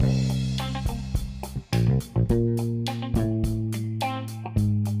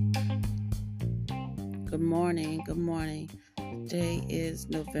Today is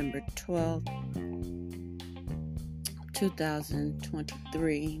November 12th,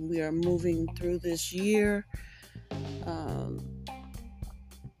 2023. We are moving through this year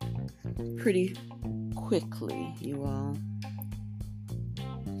pretty quickly, you all.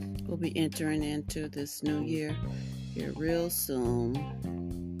 We'll be entering into this new year here real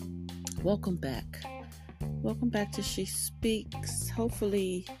soon. Welcome back. Welcome back to She Speaks.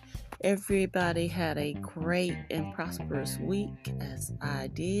 Hopefully everybody had a great and prosperous week as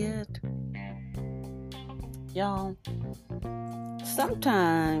I did. Y'all,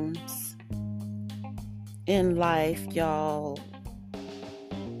 sometimes in life, y'all,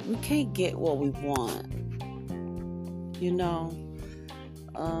 we can't get what we want. You know,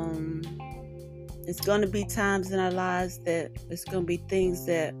 it's going to be times in our lives that it's going to be things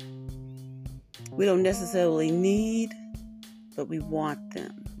that we don't necessarily need, but we want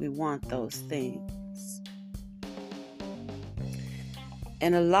them. We want those things.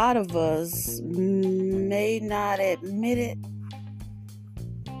 And a lot of us may not admit it,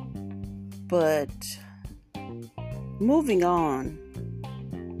 but moving on,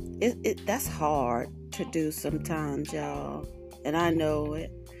 that's hard to do sometimes, y'all. And I know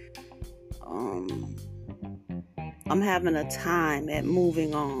it. I'm having a time at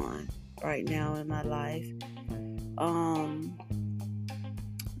moving on right now in my life.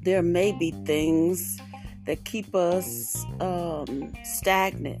 There may be things that keep us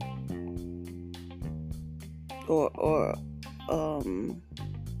stagnant, or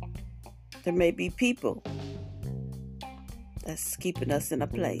there may be people that's keeping us in a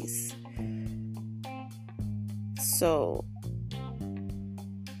place. So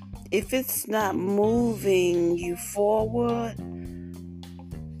if it's not moving you forward,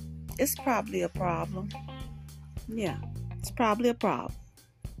 it's probably a problem. Yeah, it's probably a problem.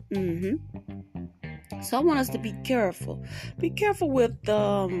 So I want us to be careful. Be careful with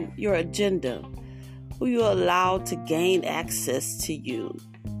your agenda, who you allow to gain access to you.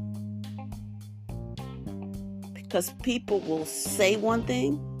 Because people will say one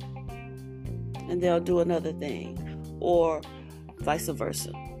thing and they'll do another thing, or vice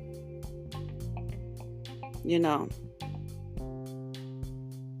versa. You know,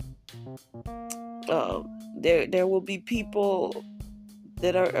 there will be people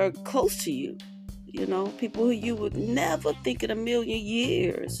that are close to you. You know, people who you would never think in a million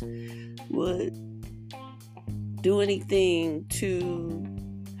years would do anything to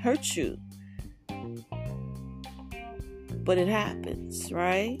hurt you. But it happens,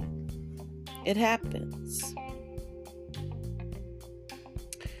 right? It happens.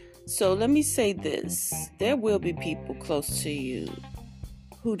 So let me say this. There will be people close to you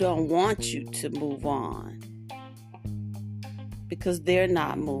who don't want you to move on because they're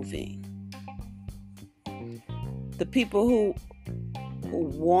not moving. The people who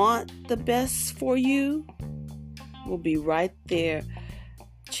want the best for you will be right there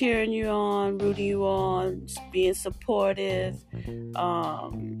cheering you on, rooting you on, being supportive,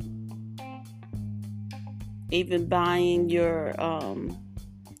 even buying your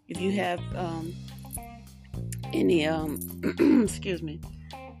if you have any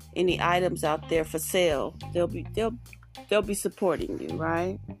any items out there for sale, they'll be supporting you,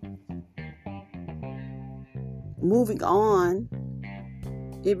 right? Moving on,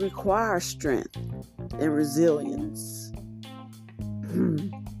 it requires strength and resilience.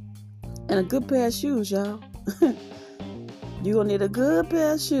 And a good pair of shoes, y'all. You're going to need a good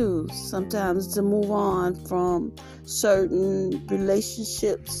pair of shoes sometimes to move on from certain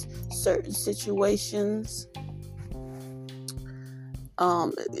relationships, certain situations.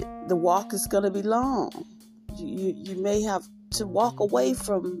 The walk is going to be long. You may have to walk away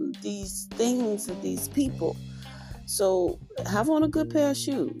from these things and these people. So have on a good pair of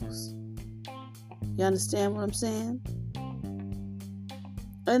shoes. You understand what I'm saying?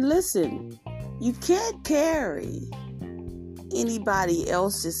 And listen, you can't carry anybody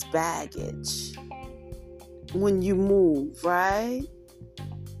else's baggage when you move, right?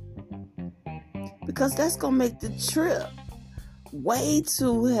 Because that's going to make the trip way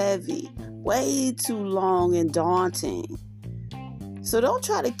too heavy, way too long and daunting. So don't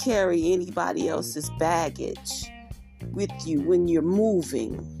try to carry anybody else's baggage with you when you're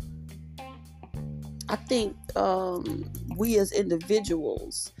moving. I think we as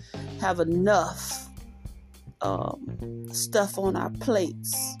individuals have enough stuff on our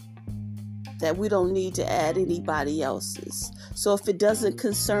plates that we don't need to add anybody else's. So if it doesn't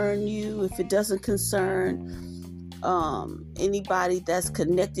concern you, if it doesn't concern anybody that's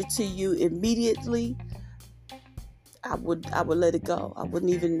connected to you immediately, I would let it go. I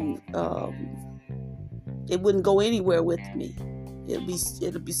wouldn't even it wouldn't go anywhere with me.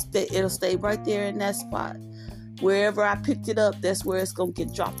 It'll stay right there in that spot. Wherever I picked it up, that's where it's gonna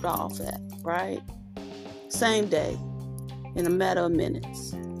get dropped off at, right? Same day, in a matter of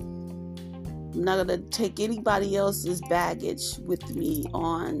minutes. I'm not gonna take anybody else's baggage with me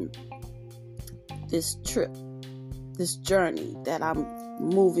on this trip, this journey that I'm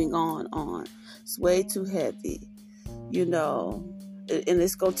moving on. It's way too heavy, and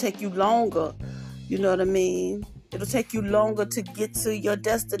it's gonna take you longer. You know what I mean? It'll take you longer to get to your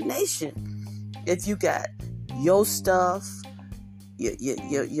destination if you got your stuff,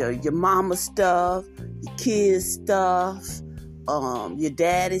 your mama stuff, your kids stuff, your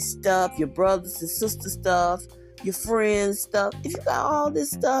daddy's stuff, your brothers and sister stuff, your friends stuff. If you got all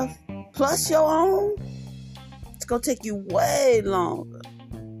this stuff plus your own, it's gonna take you way longer.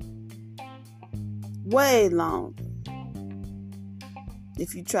 Way longer.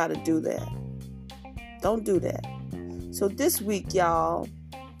 If you try to do that. Don't do that. So this week, y'all,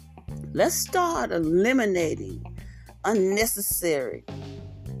 let's start eliminating unnecessary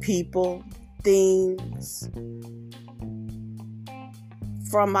people, things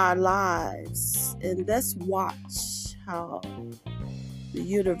from our lives. And let's watch how the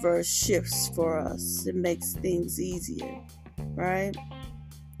universe shifts for us. It makes things easier, right?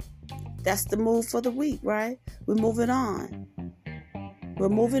 That's the move for the week, right? We're moving on.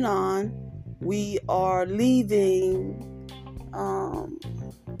 We are leaving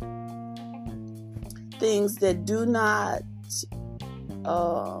things that do not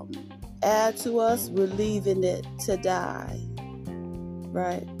add to us. We're leaving it to die,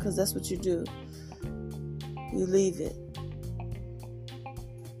 right? Because that's what you do. You leave it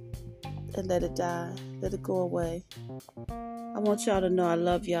and let it die. Let it go away. I want y'all to know I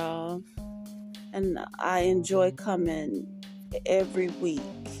love y'all, and I enjoy coming every week,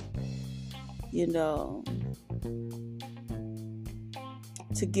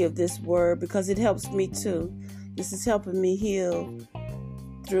 to give this word, because it helps me too. This is helping me heal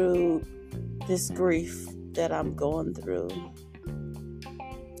through this grief that I'm going through.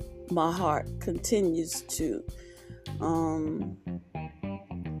 My heart continues to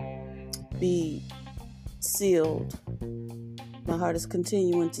be sealed. My heart is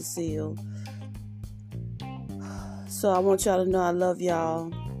continuing to seal. So I want y'all to know I love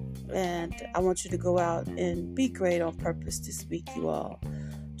y'all, and I want you to go out and be great on purpose this week, you all.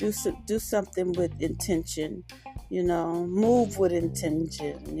 Do something with intention, move with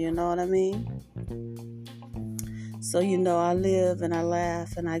intention, you know what I mean? So, I live and I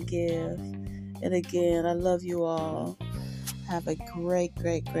laugh and I give. And again, I love you all. Have a great,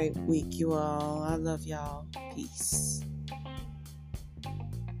 great, great week, you all. I love y'all. Peace.